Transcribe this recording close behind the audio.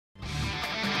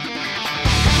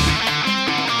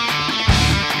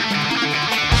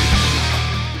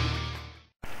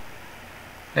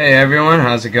Hey everyone,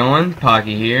 how's it going?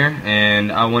 Pocky here,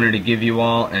 and I wanted to give you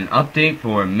all an update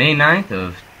for May 9th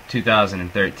of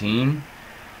 2013.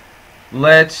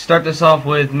 Let's start this off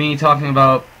with me talking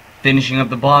about finishing up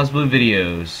the BlazBlue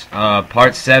videos.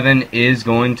 Part 7 is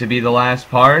going to be the last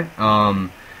part. I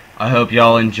hope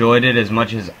y'all enjoyed it as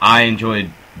much as I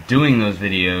enjoyed doing those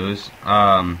videos.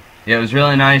 Yeah, it was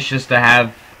really nice just to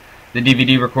have the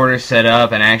DVD recorder set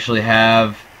up and actually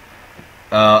have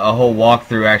a whole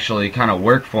walkthrough actually kind of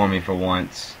work for me for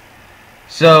once.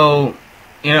 So,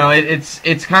 you know,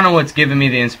 it's kind of what's given me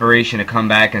the inspiration to come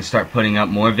back and start putting up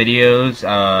more videos.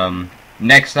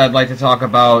 Next, I'd like to talk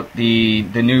about the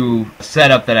new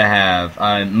setup that I have.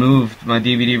 I moved my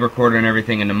DVD recorder and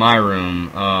everything into my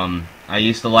room. I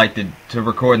used to like to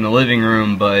record in the living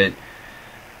room, but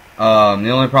the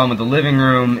only problem with the living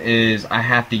room is I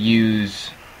have to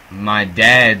use my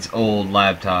dad's old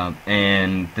laptop,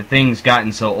 and the thing's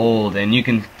gotten so old, and you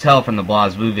can tell from the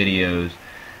BlazBlue videos,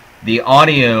 the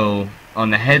audio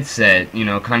on the headset, you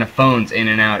know, kind of phones in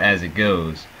and out as it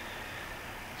goes.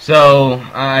 So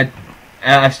I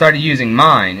started using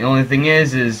mine. The only thing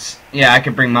is yeah, I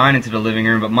could bring mine into the living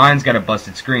room, but mine's got a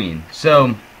busted screen.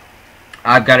 So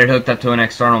I've got it hooked up to an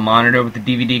external monitor with the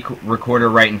DVD recorder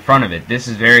right in front of it. This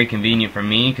is very convenient for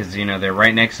me because, you know, they're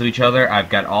right next to each other. I've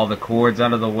got all the cords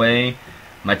out of the way.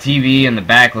 My TV in the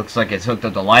back looks like it's hooked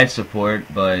up to life support,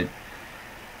 but,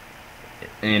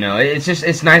 you know,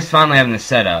 it's nice finally having this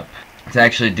set up to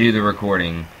actually do the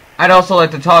recording. I'd also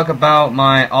like to talk about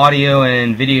my audio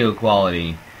and video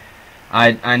quality.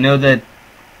 I know that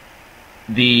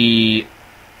the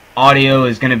audio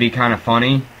is going to be kind of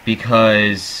funny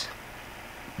because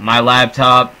my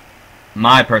laptop,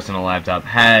 my personal laptop,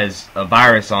 has a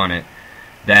virus on it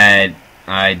that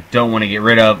I don't want to get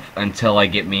rid of until I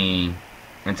get me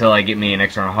an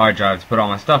external hard drive to put all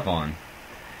my stuff on.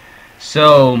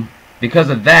 So, because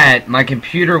of that, my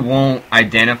computer won't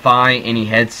identify any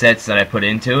headsets that I put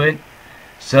into it.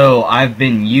 So, I've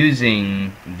been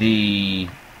using the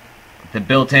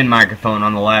built-in microphone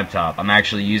on the laptop. I'm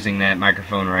actually using that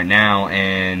microphone right now,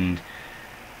 and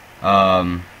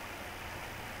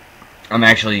I'm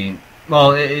actually,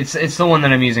 well, it's the one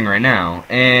that I'm using right now,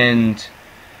 and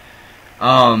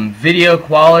video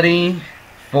quality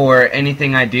for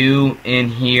anything I do in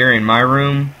here in my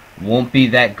room won't be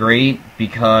that great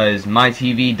because my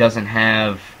TV doesn't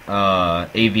have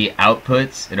AV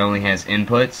outputs, it only has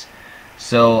inputs,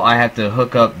 so I have to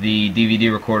hook up the DVD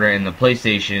recorder and the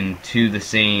PlayStation to the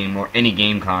same, or any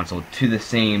game console, to the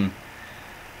same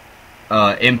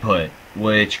input,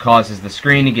 which causes the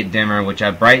screen to get dimmer, which I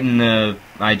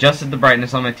adjusted the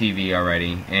brightness on my TV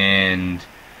already, and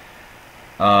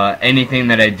anything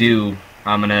that I do,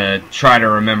 I'm gonna try to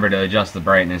remember to adjust the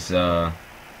brightness as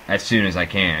soon as I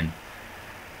can.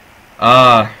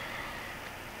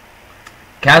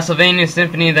 Castlevania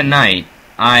Symphony of the Night,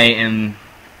 I am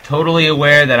totally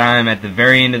aware that I'm at the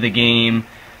very end of the game.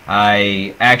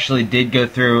 I actually did go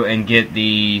through and get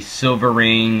the silver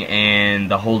ring and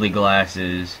the holy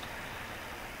glasses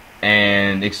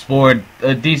and explored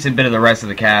a decent bit of the rest of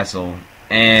the castle.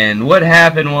 And what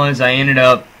happened was I ended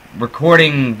up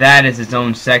recording that as its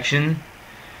own section,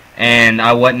 and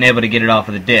I wasn't able to get it off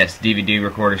of the disc. DVD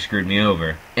recorder screwed me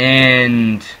over.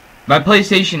 And my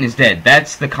PlayStation is dead.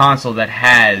 That's the console that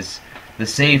has the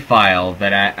save file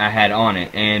that I had on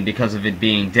it, and because of it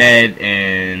being dead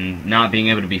and not being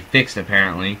able to be fixed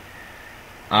apparently,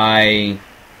 I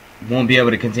won't be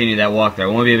able to continue that walkthrough. I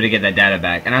won't be able to get that data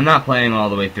back. And I'm not playing all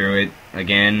the way through it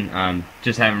again.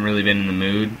 Just haven't really been in the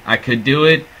mood. I could do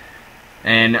it,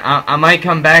 and I might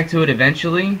come back to it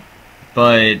eventually,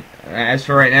 but as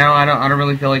for right now, I don't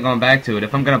really feel like going back to it.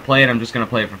 If I'm gonna play it, I'm just gonna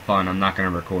play it for fun. I'm not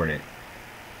gonna record it.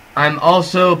 I'm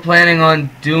also planning on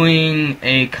doing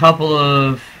a couple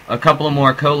of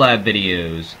more collab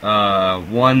videos.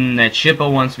 One that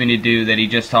Shippo wants me to do that he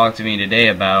just talked to me today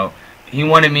about. He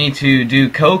wanted me to do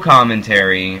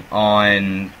co-commentary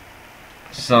on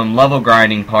some level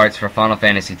grinding parts for Final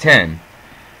Fantasy X,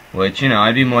 which, you know,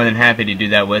 I'd be more than happy to do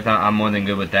that with. I'm more than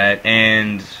good with that.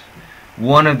 And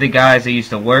one of the guys I used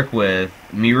to work with,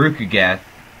 Mirukugeth,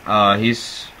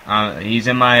 he's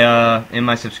in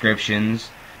my subscriptions.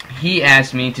 He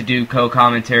asked me to do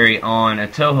co-commentary on a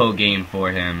Toho game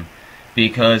for him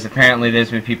because apparently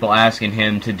there's been people asking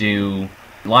him to do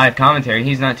live commentary.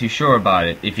 He's not too sure about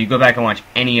it. If you go back and watch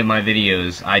any of my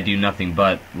videos, I do nothing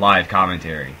but live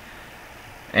commentary.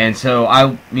 And so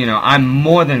I'm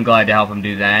more than glad to help him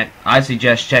do that. I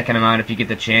suggest checking him out if you get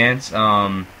the chance.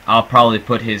 I'll probably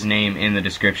put his name in the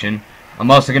description.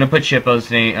 I'm also gonna put Shippo's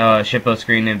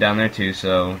screen name down there too,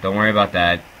 so don't worry about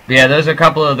that. But yeah, those are a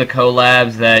couple of the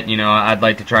collabs that, you know, I'd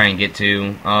like to try and get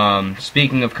to.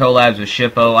 Speaking of collabs with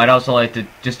Shippo, I'd also like to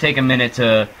just take a minute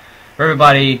for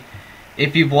everybody,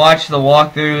 if you've watched the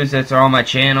walkthroughs that are on my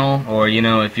channel, or, you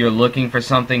know, if you're looking for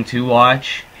something to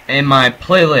watch, in my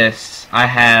playlists, I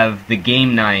have the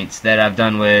game nights that I've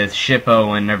done with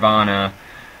Shippo and Nirvana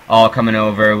all coming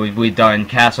over. We've done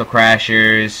Castle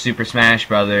Crashers, Super Smash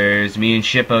Brothers. Me and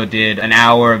Shippo did an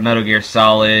hour of Metal Gear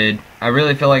Solid. I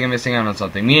really feel like I'm missing out on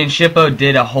something. Me and Shippo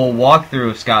did a whole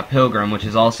walkthrough of Scott Pilgrim, which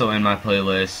is also in my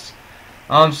playlist.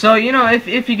 So, you know,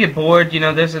 if you get bored, you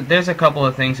know, there's a couple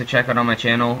of things to check out on my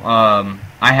channel.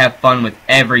 I have fun with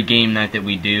every game night that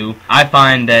we do. I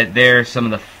find that they're some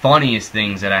of the funniest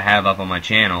things that I have up on my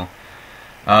channel.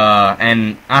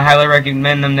 And I highly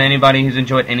recommend them to anybody who's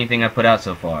enjoyed anything I've put out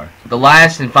so far. The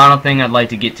last and final thing I'd like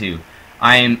to get to.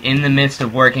 I am in the midst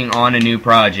of working on a new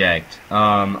project.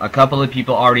 A couple of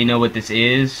people already know what this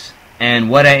is, and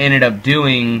what I ended up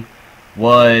doing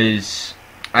was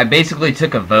I basically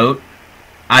took a vote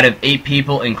out of 8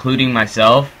 people, including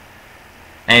myself,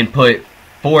 and put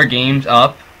 4 games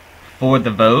up for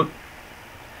the vote.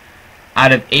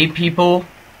 Out of 8 people,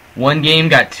 1 game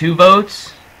got 2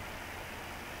 votes,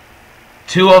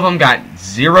 2 of them got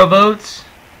 0 votes,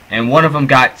 and 1 of them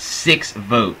got 6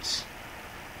 votes.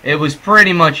 It was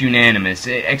pretty much unanimous.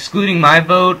 Excluding my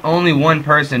vote, only 1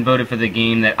 person voted for the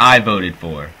game that I voted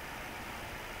for.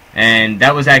 And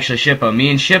that was actually Shippo. Me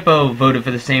and Shippo voted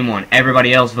for the same one.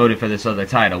 Everybody else voted for this other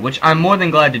title, which I'm more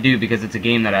than glad to do because it's a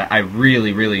game that I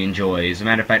really, really enjoy. As a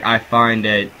matter of fact, I find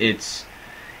that it's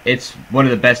one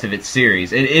of the best of its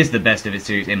series. It is the best of its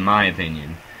series, in my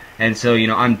opinion. And so, you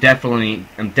know, I'm definitely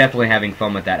having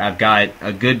fun with that. I've got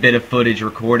a good bit of footage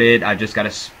recorded. I've just got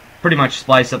to pretty much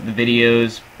splice up the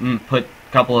videos, put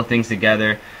a couple of things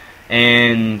together,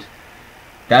 and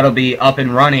that'll be up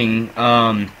and running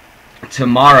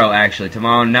tomorrow. Actually,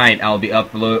 tomorrow night I'll be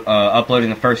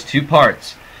uploading the first 2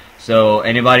 parts. So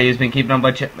anybody who's been keeping up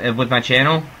with my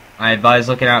channel, I advise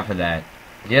looking out for that.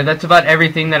 Yeah, that's about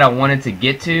everything that I wanted to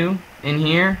get to in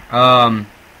here.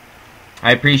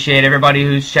 I appreciate everybody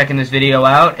who's checking this video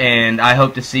out, and I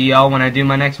hope to see y'all when I do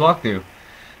my next walkthrough.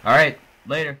 Alright,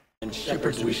 later. And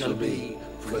shepherds we shall be,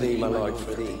 for thee, my lord,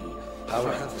 for thee.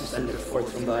 Power hath descended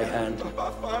forth from thy hand.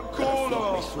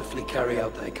 Let me swiftly carry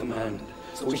out thy command.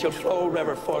 So we shall flow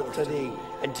ever forth to thee,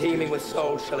 and teeming with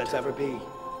souls shall it ever be.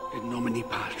 In nomine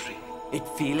Patri, Et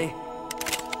Filii,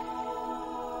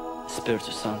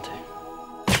 Spiritus Sancti.